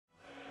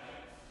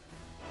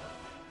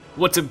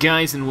What's up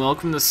guys and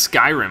welcome to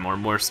Skyrim, or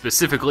more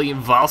specifically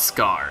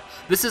Falskaar.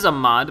 This is a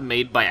mod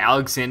made by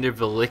Alexander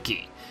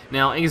Velicky.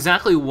 Now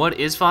exactly what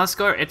is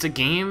Falskaar? It's a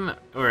game,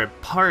 or a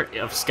part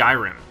of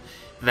Skyrim,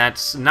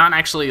 that's not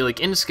actually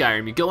like in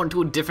Skyrim. You go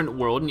into a different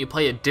world and you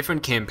play a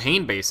different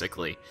campaign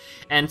basically.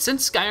 And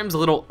since Skyrim's a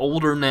little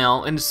older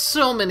now and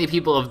so many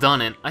people have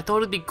done it, I thought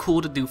it'd be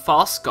cool to do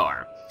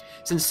Falskaar.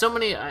 Since so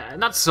many,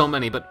 not so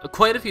many, but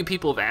quite a few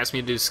people have asked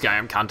me to do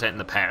Skyrim content in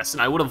the past,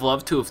 and I would have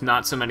loved to if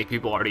not so many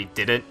people already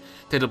did it,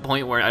 to the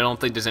point where I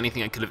don't think there's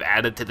anything I could have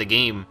added to the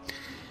game.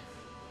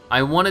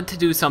 I wanted to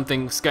do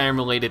something Skyrim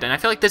related, and I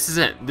feel like this is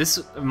it.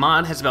 This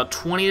mod has about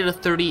 20 to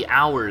 30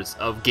 hours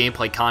of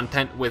gameplay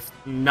content with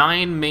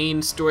 9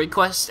 main story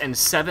quests and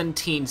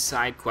 17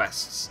 side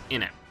quests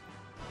in it.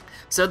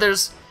 So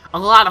there's a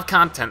lot of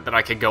content that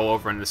I could go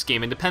over in this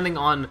game, and depending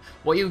on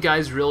what you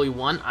guys really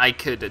want, I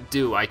could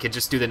do. I could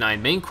just do the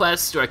 9 main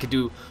quests, or I could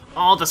do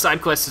all the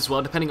side quests as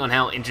well, depending on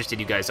how interested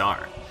you guys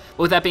are.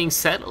 But with that being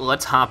said,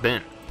 let's hop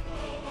in.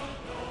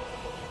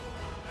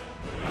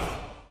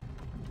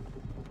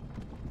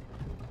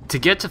 To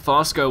get to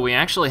Falskaar, we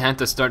actually had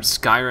to start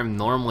Skyrim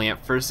normally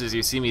at first, as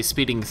you see me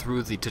speeding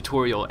through the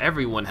tutorial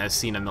everyone has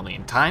seen a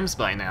million times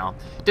by now.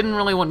 Didn't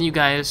really want you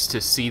guys to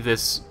see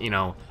this,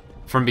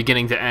 from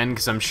beginning to end,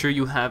 because I'm sure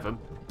you have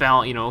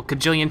about, a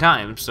cajillion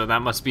times, so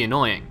that must be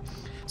annoying.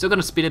 So I'm going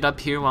to speed it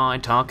up here while I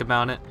talk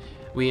about it.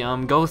 We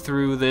go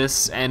through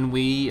this, and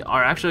we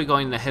are actually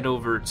going to head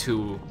over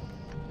to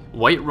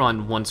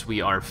Whiterun once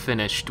we are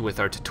finished with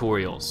our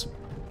tutorials.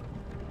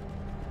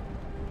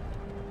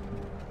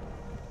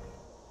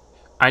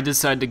 I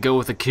decided to go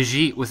with a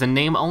Khajiit with a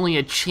name only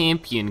a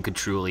champion could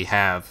truly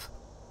have.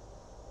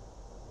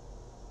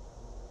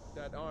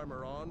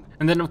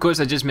 And then of course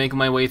I just make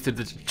my way through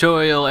the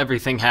tutorial.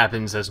 Everything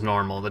happens as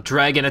normal. The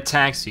dragon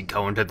attacks, you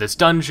go into this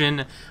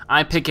dungeon,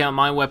 I pick out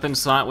my weapon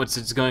slot, which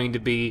is going to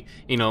be,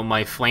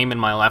 my flame in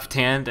my left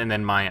hand, and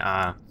then my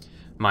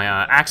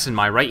axe in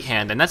my right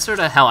hand, and that's sort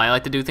of how I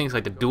like to do things,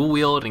 like to dual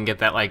wield and get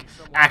that like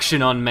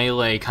action on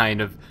melee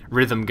kind of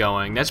rhythm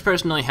going. That's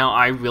personally how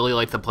I really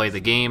like to play the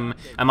game.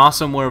 I'm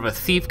also more of a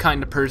thief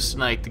kind of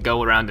person. I like to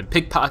go around and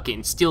pickpocket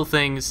and steal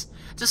things.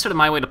 Just sort of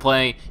my way to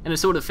play, and it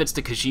sort of fits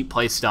the Khajiit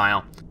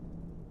playstyle.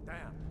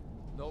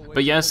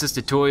 But yes, this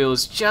tutorial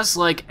is just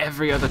like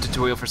every other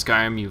tutorial for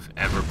Skyrim you've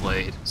ever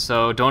played,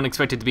 so don't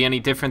expect it to be any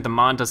different. The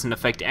mod doesn't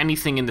affect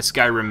anything in the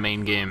Skyrim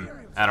main game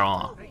at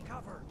all.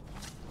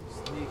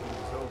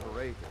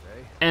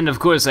 And of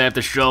course I have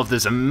to show off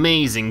this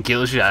amazing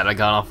kill shot I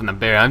got off in the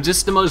bear. I'm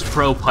just the most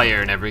pro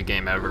player in every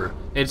game ever.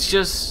 It's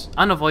just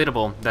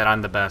unavoidable that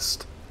I'm the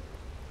best.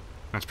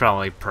 That's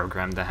probably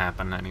programmed to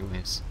happen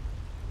anyways.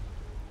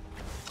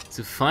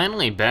 So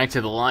finally back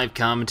to the live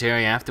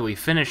commentary after we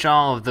finish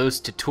all of those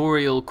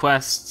tutorial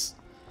quests.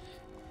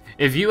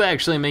 If you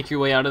actually make your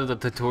way out of the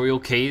tutorial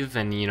cave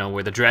and,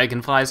 where the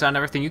dragon flies out and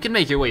everything, you can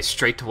make your way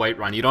straight to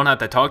Whiterun. You don't have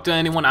to talk to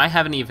anyone. I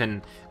haven't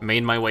even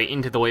made my way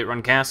into the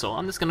Whiterun castle.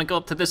 I'm just gonna go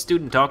up to this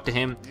dude and talk to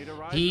him.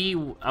 We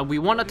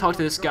want to talk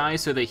to this guy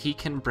so that he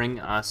can bring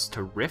us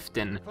to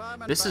Riften.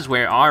 This is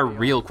where our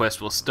real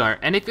quest will start.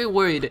 And if you're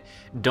worried,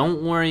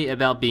 don't worry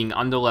about being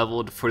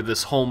underleveled for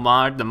this whole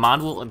mod. The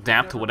mod will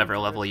adapt to whatever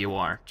level you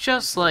are,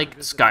 just like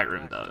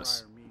Skyrim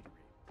does.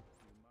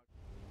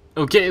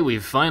 Okay,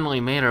 we've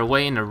finally made our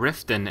way into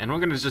Riften, and we're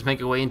gonna just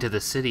make our way into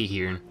the city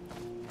here.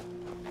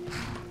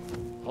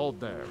 Hold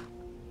there.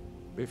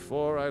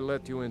 Before I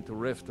let you into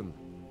Riften,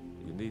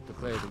 you need to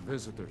pay the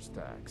visitor's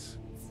tax.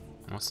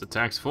 What's the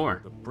tax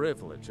for? The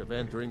privilege of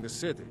entering the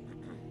city.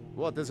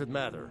 What does it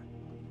matter?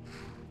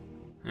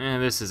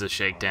 This is a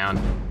shakedown.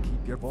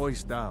 Keep your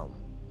voice down.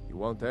 You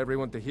want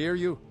everyone to hear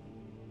you?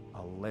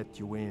 I'll let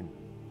you in.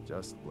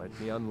 Just let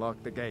me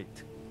unlock the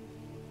gate.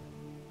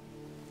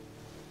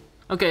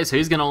 Okay, so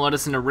he's gonna let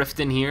us into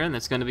Riften here, and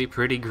that's gonna be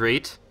pretty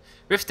great.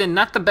 Riften,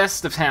 not the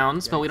best of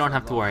towns, but we don't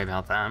have to worry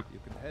about that. You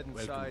can head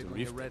inside when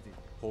you're ready.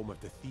 Home of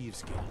the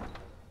Thieves Guild.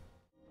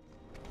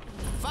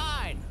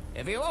 Fine.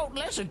 If you won't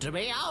listen to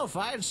me, I'll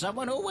find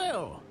someone who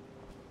will.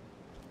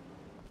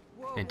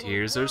 And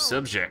here's our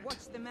subject.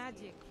 What's the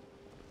magic?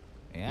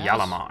 Yes?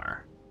 Yalamar.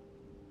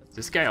 Is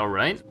this guy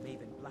alright?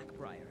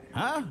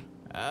 Huh?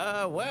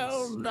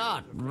 Well,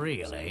 not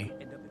really.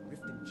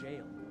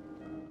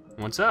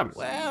 What's up?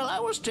 Well, I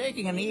was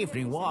taking an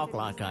evening walk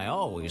like I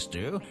always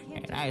do,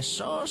 and I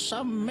saw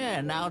some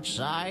men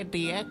outside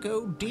the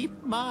Echo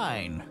Deep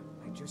Mine.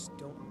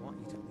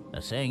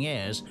 The thing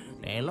is,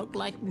 they look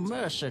like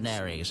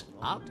mercenaries,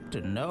 up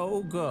to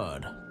no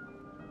good.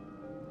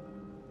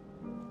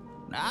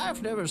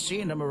 I've never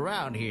seen them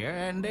around here,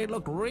 and they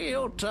look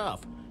real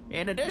tough.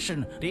 In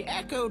addition, the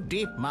Echo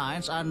Deep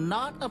Mines are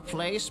not a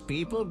place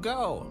people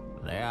go.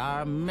 There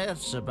are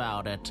myths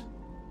about it.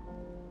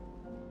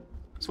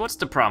 So what's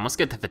the problem? Let's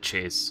get to the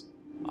chase.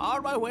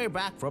 On my way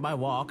back from my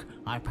walk,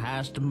 I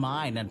passed the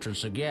mine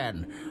entrance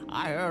again.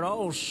 I heard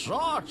all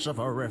sorts of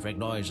horrific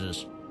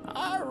noises.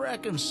 I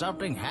reckon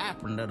something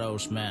happened to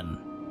those men.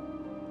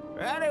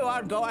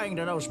 Anyone going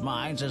to those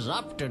mines is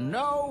up to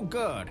no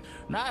good.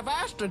 Now, I've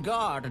asked the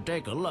guard to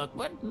take a look,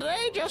 but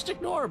they just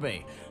ignore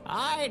me.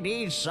 I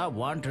need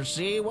someone to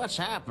see what's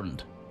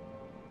happened.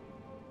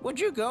 Would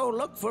you go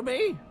look for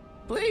me?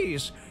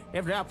 Please,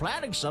 if they're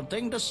planning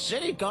something, the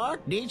city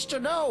guard needs to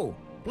know.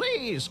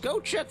 Please, go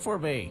check for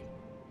me.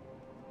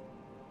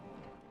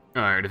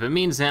 Alright, if it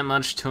means that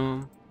much to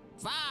him.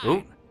 Fine,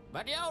 Ooh.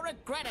 but you'll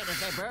regret it if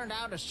they burn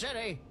down the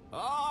city,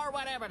 or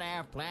whatever they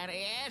have planned.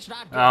 It's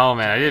not good. Oh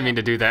man, I didn't mean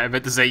to do that. I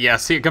meant to say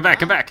yes. Here, come back,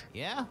 come back.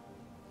 Yeah?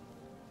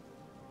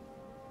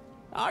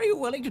 Are you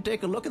willing to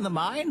take a look in the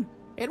mine?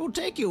 It will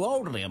take you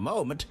only a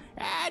moment,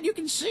 and you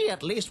can see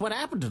at least what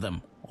happened to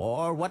them,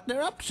 or what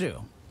they're up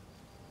to.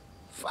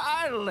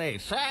 Finally,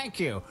 thank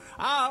you.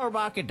 I'll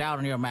mark it down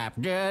on your map.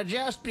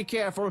 Just be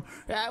careful.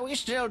 We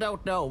still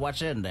don't know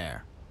what's in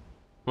there.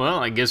 Well,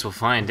 I guess we'll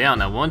find out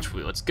now, won't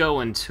we? Let's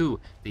go into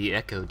the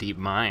Echo Deep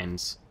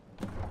Mines.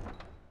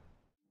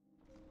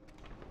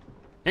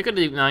 Echo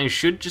Deep Mines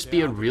should just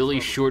be a really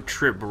short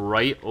trip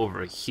right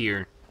over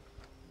here.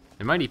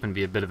 There might even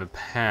be a bit of a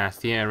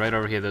path. Yeah, right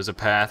over here there's a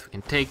path. We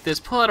can take this,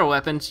 pull out our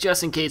weapons,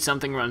 just in case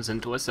something runs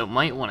into us that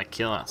might want to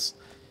kill us.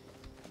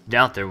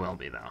 Doubt there will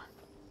be, though.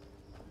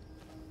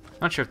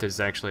 Not sure if there's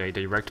actually a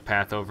direct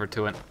path over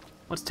to it.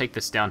 Let's take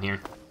this down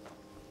here.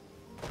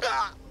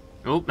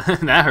 Oh,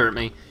 that hurt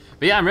me.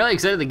 But yeah, I'm really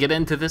excited to get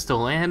into this. The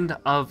land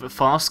of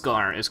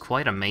Falskaar is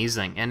quite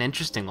amazing and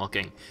interesting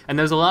looking. And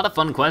there's a lot of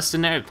fun quests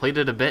in there. I've played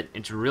it a bit.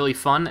 It's really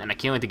fun, and I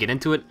can't wait to get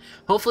into it.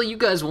 Hopefully you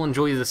guys will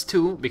enjoy this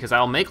too, because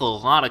I'll make a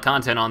lot of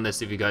content on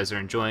this if you guys are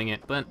enjoying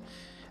it. But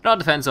it all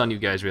depends on you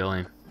guys, really.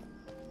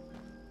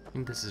 I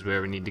think this is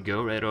where we need to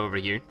go, right over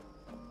here.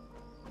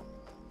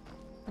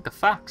 Like a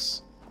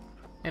fox.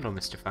 Hello,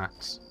 Mr.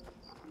 Fox.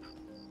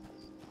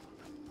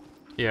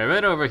 Yeah,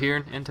 right over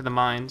here, into the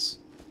mines.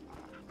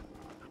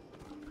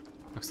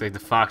 Looks like the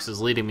fox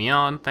is leading me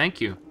on.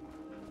 Thank you.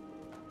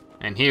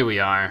 And here we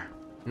are.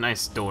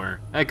 Nice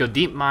door. Echo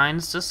Deep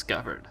Mines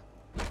discovered.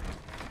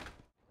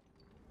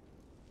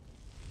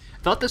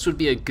 Thought this would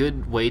be a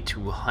good way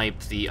to hype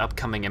the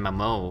upcoming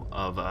MMO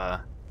of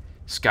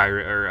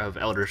Skyrim or of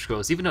Elder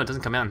Scrolls, even though it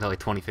doesn't come out until like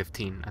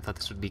 2015. I thought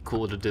this would be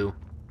cool to do.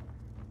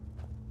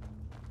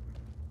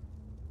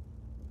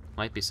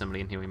 Might be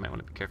somebody in here. We might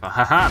want to be careful.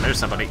 Haha, there's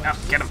somebody. Oh,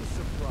 get him.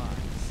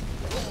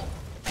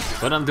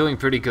 But I'm doing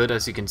pretty good,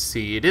 as you can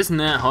see. It isn't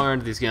that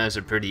hard. These guys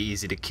are pretty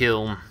easy to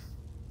kill.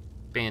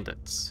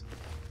 Bandits.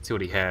 Let's see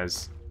what he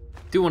has.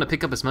 Do want to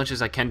pick up as much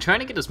as I can. Trying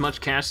to get as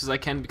much cash as I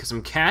can, because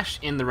some cash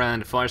in the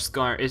land of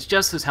Falskaar is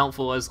just as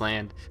helpful as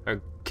land,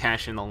 or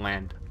cash in the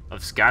land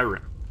of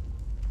Skyrim.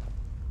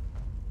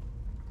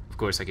 Of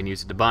course, I can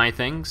use it to buy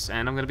things,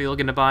 and I'm going to be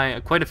looking to buy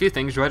quite a few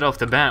things right off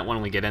the bat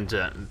when we get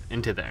into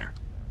there.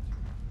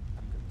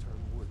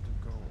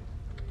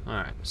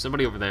 Alright,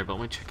 somebody over there, but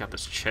let me check out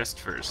this chest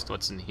first.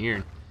 What's in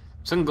here?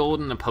 Some gold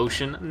and a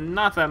potion.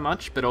 Not that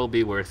much, but it'll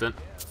be worth it.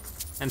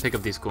 And pick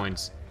up these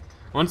coins.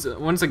 Once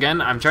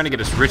again, I'm trying to get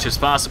as rich as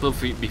possible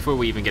before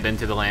we even get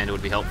into the land. It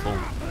would be helpful.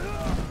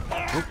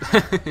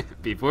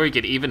 Before he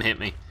could even hit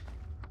me.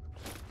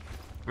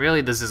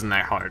 Really, this isn't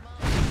that hard.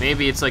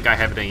 Maybe it's like I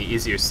have an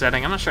easier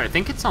setting. I'm not sure. I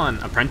think it's on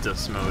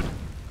Apprentice mode,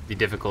 the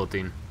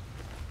difficulty.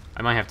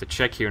 I might have to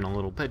check here in a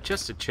little bit,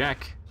 just to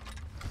check.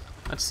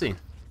 Let's see.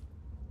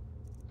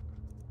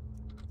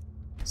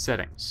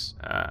 Settings,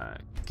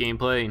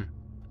 gameplay,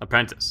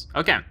 Apprentice.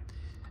 Okay.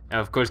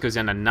 Now, of course, goes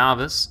down to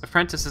Novice.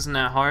 Apprentice isn't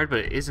that hard, but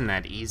it isn't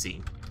that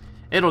easy.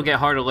 It'll get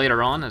harder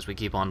later on as we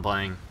keep on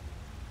playing.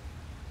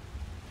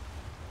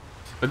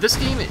 But this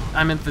game,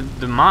 I meant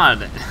the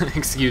mod,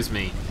 excuse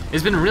me,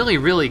 has been really,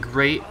 really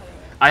great.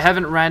 I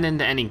haven't ran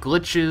into any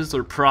glitches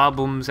or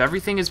problems.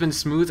 Everything has been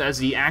smooth as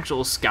the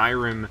actual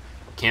Skyrim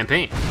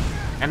campaign.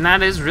 And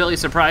that is really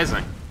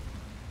surprising.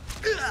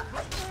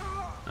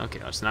 Okay,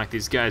 let's knock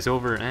these guys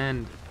over,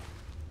 and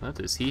what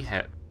does he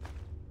have?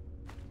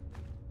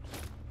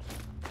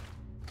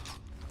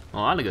 A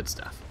lot of good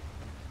stuff.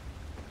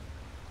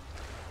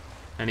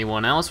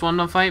 Anyone else want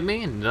to fight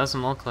me? It doesn't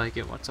look like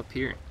it. What's up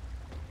here?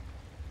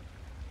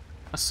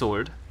 A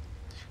sword.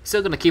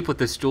 Still gonna keep with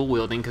this dual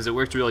wielding because it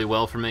works really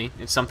well for me.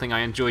 It's something I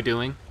enjoy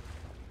doing.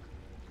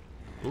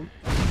 Ooh,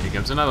 here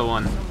comes another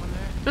one.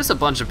 Just a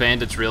bunch of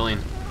bandits, really.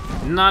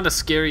 Not as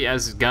scary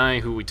as the guy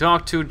who we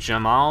talked to,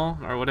 Jamal,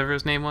 or whatever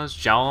his name was,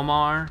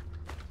 Jalamar.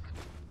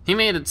 He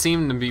made it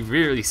seem to be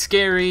really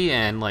scary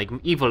and like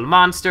evil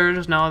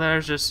monsters. No,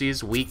 there's just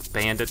these weak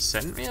bandits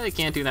that really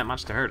can't do that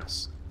much to hurt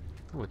us.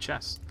 Oh, a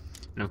chest.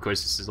 And of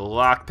course, this is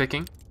lock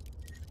picking.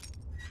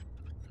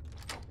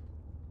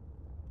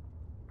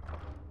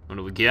 What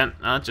do we get?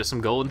 Just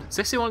some gold.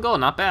 61 gold,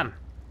 not bad.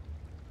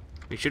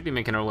 We should be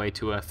making our way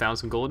to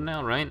 1,000 gold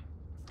now, right?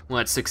 Well,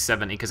 that's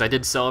 670, because I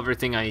did sell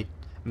everything I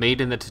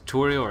made in the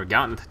tutorial, or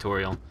got in the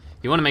tutorial.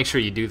 You want to make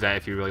sure you do that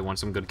if you really want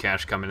some good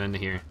cash coming into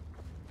here.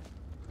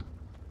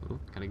 Ooh,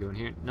 can I go in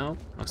here? No.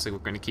 Looks like we're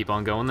going to keep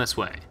on going this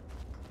way.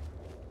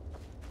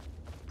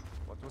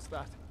 What was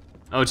that?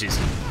 Oh, jeez.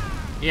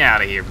 Get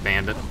out of here,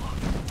 bandit.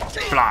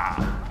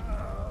 Blah.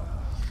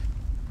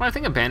 When I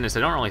think of bandits,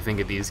 I don't really think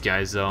of these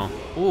guys, though.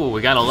 Ooh,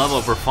 we got a level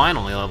up. We're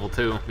finally level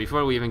 2.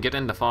 Before we even get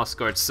into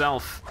Falskaar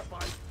itself.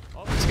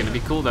 It's gonna be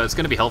cool, though. It's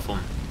gonna be helpful.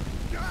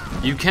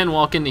 You can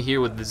walk into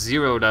here with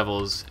 0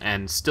 levels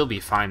and still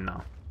be fine,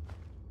 though.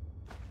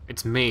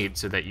 It's made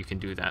so that you can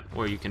do that,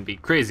 or you can be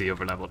crazy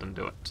overleveled and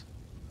do it.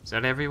 Is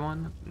that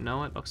everyone?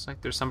 No, it looks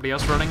like there's somebody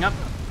else running up.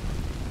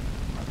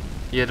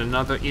 Yet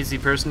another easy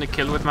person to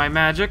kill with my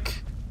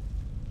magic.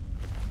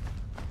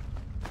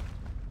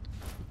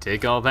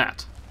 Take all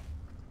that.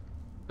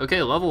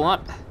 Okay, level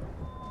up.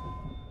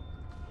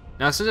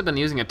 Now, since I've been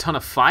using a ton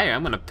of fire,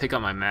 I'm gonna pick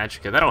up my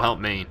magic. That'll help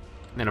me.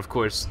 And then, of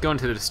course, go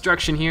into the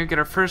destruction here, get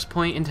our first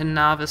point into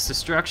novice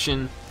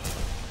destruction.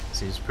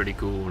 Seems pretty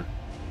cool.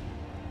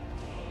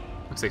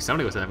 Looks like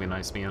somebody was having a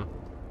nice meal.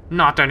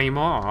 Not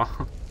anymore.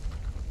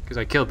 Because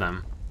I killed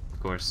them,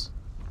 of course.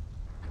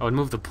 I would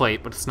move the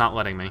plate, but it's not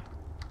letting me.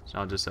 So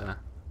I'll just,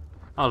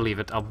 I'll leave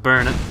it. I'll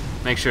burn it.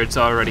 Make sure it's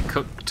already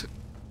cooked.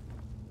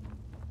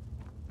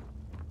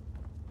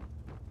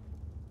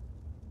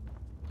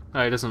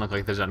 Alright, it doesn't look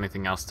like there's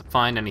anything else to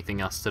find, anything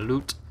else to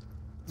loot.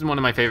 This is one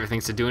of my favorite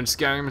things to do in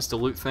Skyrim, is to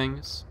loot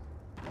things.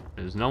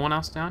 There's no one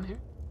else down here?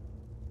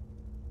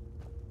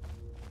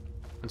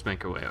 Let's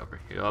make our way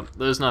over here. Oh,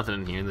 there's nothing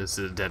in here. This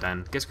is a dead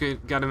end. Guess we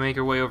gotta make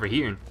our way over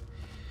here. You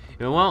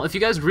know, well, if you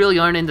guys really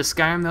aren't into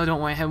Skyrim, though,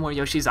 don't worry. I have more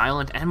Yoshi's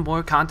Island and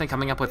more content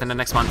coming up within the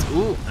next month.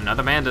 Ooh,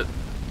 another bandit.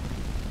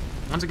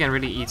 Once again,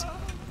 really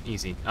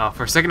easy. Oh,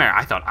 for a second there,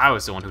 I thought I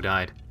was the one who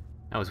died.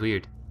 That was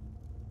weird.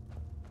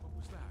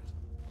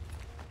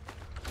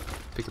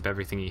 Pick up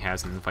everything he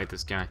has and then fight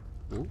this guy.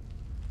 Ooh.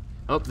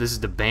 Oh, this is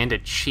the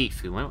bandit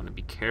chief. We might want to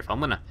be careful. I'm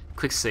gonna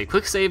quick save.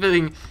 Quick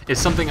saving is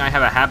something I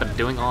have a habit of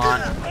doing a lot.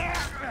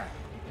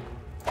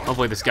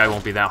 Hopefully this guy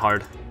won't be that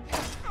hard.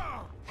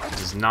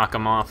 Just knock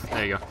him off.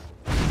 There you go.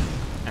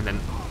 And then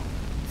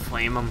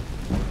flame him.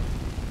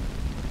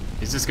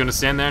 He's just gonna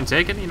stand there and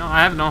take it? You know,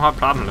 I have no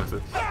problem with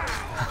it.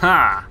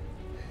 Ha!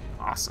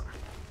 Awesome.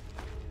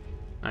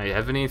 Alright, you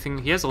have anything?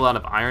 He has a lot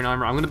of iron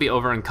armor. I'm gonna be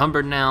over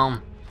encumbered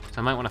now, so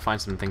I might want to find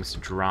some things to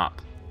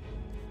drop.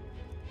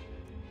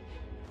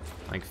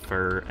 Like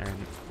fur and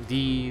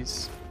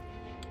these.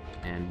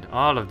 And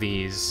all of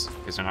these,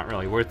 because they're not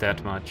really worth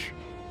that much.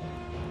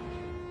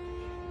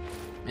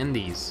 And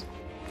these.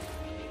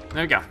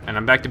 There we go. And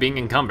I'm back to being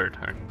encumbered.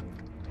 Or,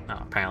 no,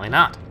 apparently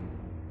not.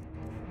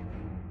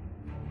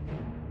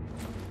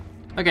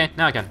 Okay,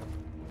 now I can.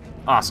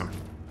 Awesome.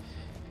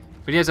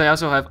 But yes, I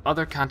also have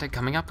other content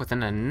coming up within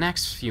the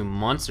next few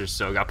months or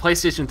so. Got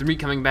PlayStation 3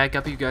 coming back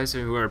up, you guys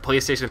who are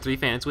PlayStation 3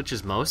 fans, which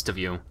is most of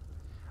you.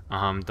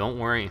 Don't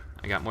worry,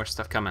 I got more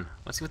stuff coming.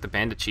 Let's see what the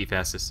Bandit Chief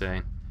has to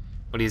say.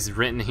 What he's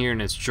written here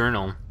in his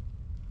journal.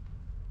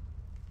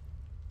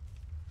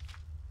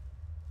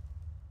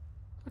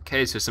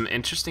 Okay, so some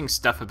interesting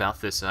stuff about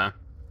this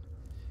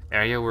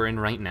area we're in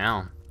right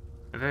now.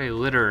 A very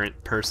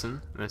literate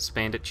person, this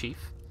Bandit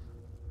Chief.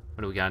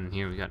 What do we got in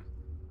here? We got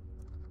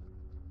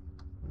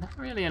not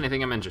really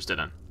anything I'm interested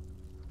in.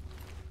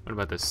 What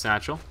about this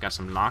satchel? Got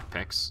some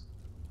lockpicks.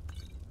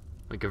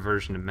 Like a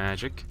version of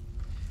magic.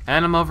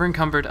 And I'm over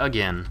encumbered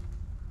again.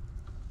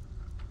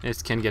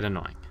 This can get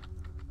annoying.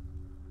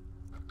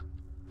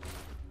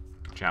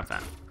 Drop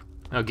that.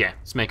 Okay,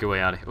 let's make our way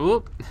out of here.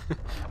 Ooh,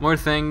 more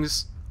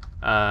things.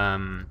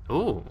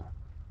 Ooh.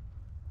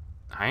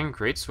 Iron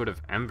Greatsword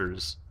of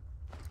Embers.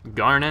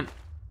 Garnet.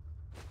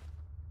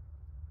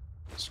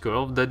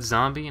 Scroll of Dead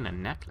Zombie and a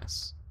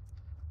necklace.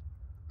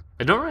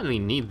 I don't really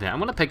need that. I'm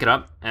gonna pick it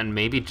up and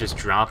maybe just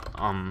drop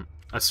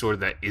a sword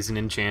that isn't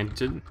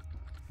enchanted.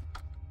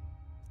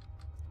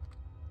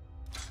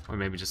 Or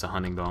maybe just a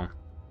hunting bow.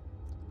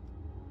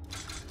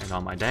 And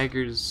all my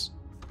daggers.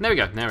 There we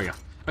go, there we go.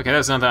 Okay,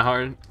 that's not that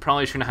hard.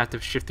 Probably shouldn't have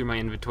to shift through my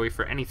inventory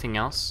for anything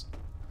else.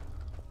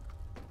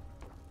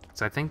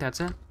 So I think that's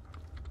it.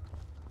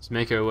 Let's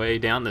make our way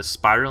down this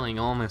spiraling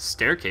almost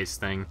staircase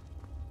thing.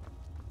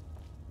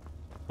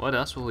 What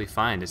else will we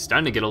find? It's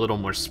starting to get a little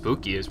more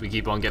spooky as we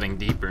keep on getting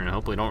deeper and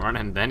hopefully don't run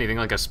into anything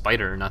like a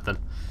spider or nothing.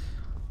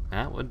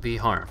 That would be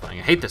horrifying.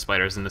 I hate the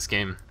spiders in this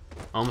game.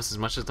 Almost as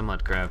much as the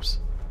mud crabs.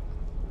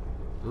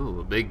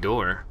 Ooh, a big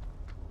door.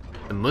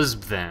 The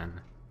Muzbthan.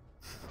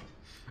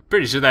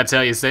 Pretty sure that's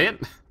how you say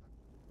it.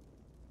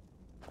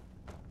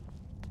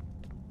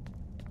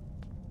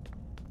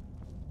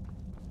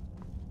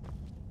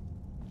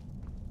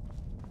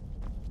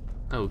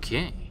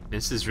 Okay,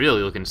 this is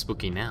really looking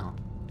spooky now.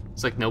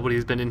 It's like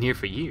nobody's been in here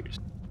for years.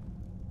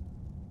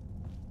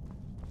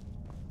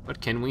 What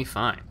can we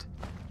find?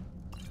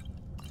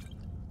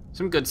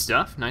 Some good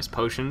stuff, nice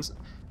potions.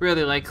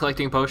 Really like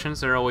collecting potions,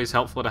 they're always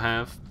helpful to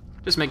have.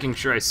 Just making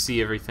sure I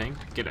see everything,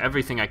 get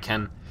everything I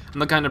can. I'm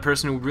the kind of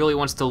person who really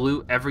wants to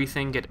loot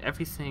everything, get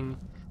everything,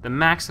 the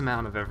max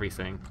amount of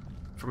everything,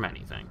 from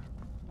anything.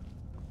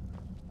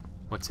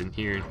 What's in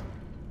here?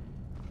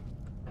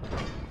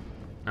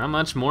 Not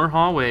much, more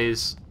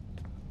hallways.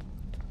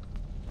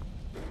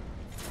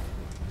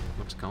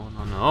 What's going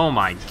on? Oh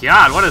my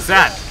god, what is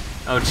that?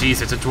 Oh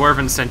jeez, it's a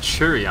Dwarven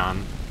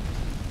Centurion.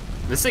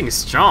 This thing is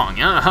strong.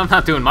 Yeah, I'm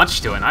not doing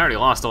much to it. I already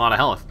lost a lot of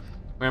health.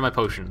 Where are my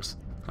potions?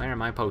 Where are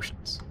my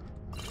potions?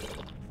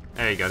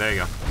 There you go, there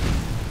you go.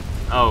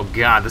 Oh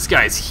god, this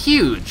guy is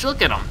huge!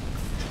 Look at him!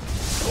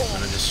 I'm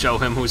gonna just show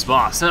him who's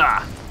boss.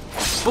 Ah!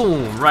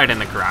 Boom! Right in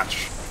the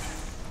crotch.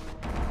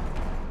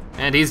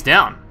 And he's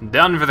down.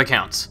 Down for the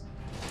count.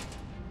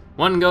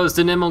 One goes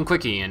to Nimble and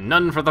Quickie, and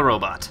none for the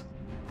robot.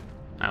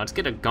 Now let's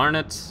get a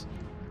garnet.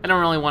 I don't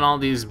really want all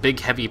these big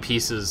heavy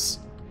pieces.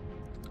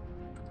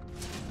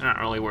 They're not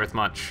really worth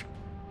much.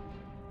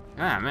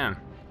 Ah, man.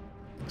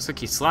 Looks like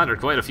he slaughtered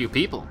quite a few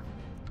people.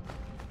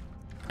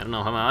 I don't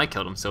know how I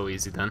killed him so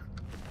easy then.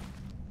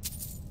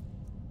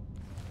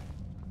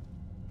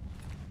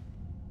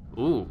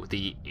 Ooh,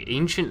 the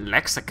Ancient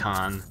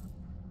Lexicon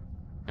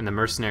and the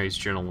Mercenary's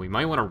Journal. We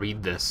might want to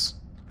read this.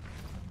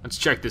 Let's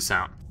check this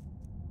out.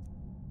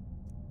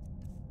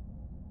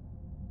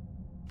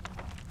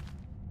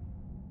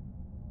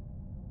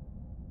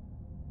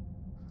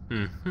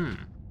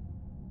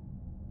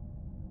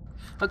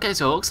 Okay,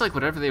 so it looks like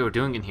whatever they were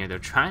doing in here, they're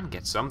trying to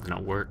get something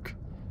to work.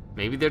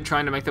 Maybe they're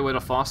trying to make their way to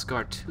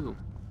Falskaar too.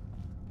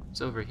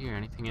 What's over here?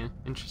 Anything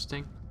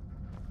interesting?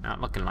 Not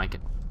looking like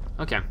it.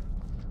 Okay.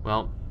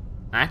 Well,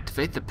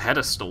 activate the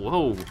pedestal.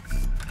 Whoa.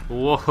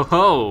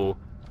 Whoa.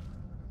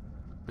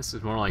 This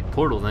is more like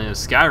Portal than it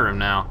is Skyrim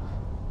now.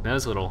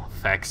 Those little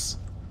effects.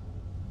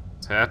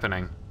 What's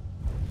happening?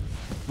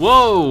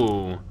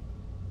 Whoa!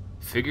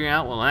 Figure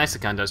out what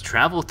Lexicon does.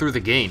 Travel through the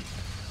gate.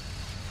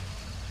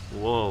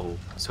 Whoa.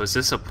 So is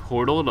this a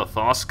portal to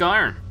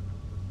Falskaar?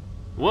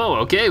 Whoa,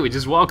 okay, we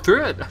just walked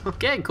through it.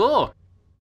 Okay, cool.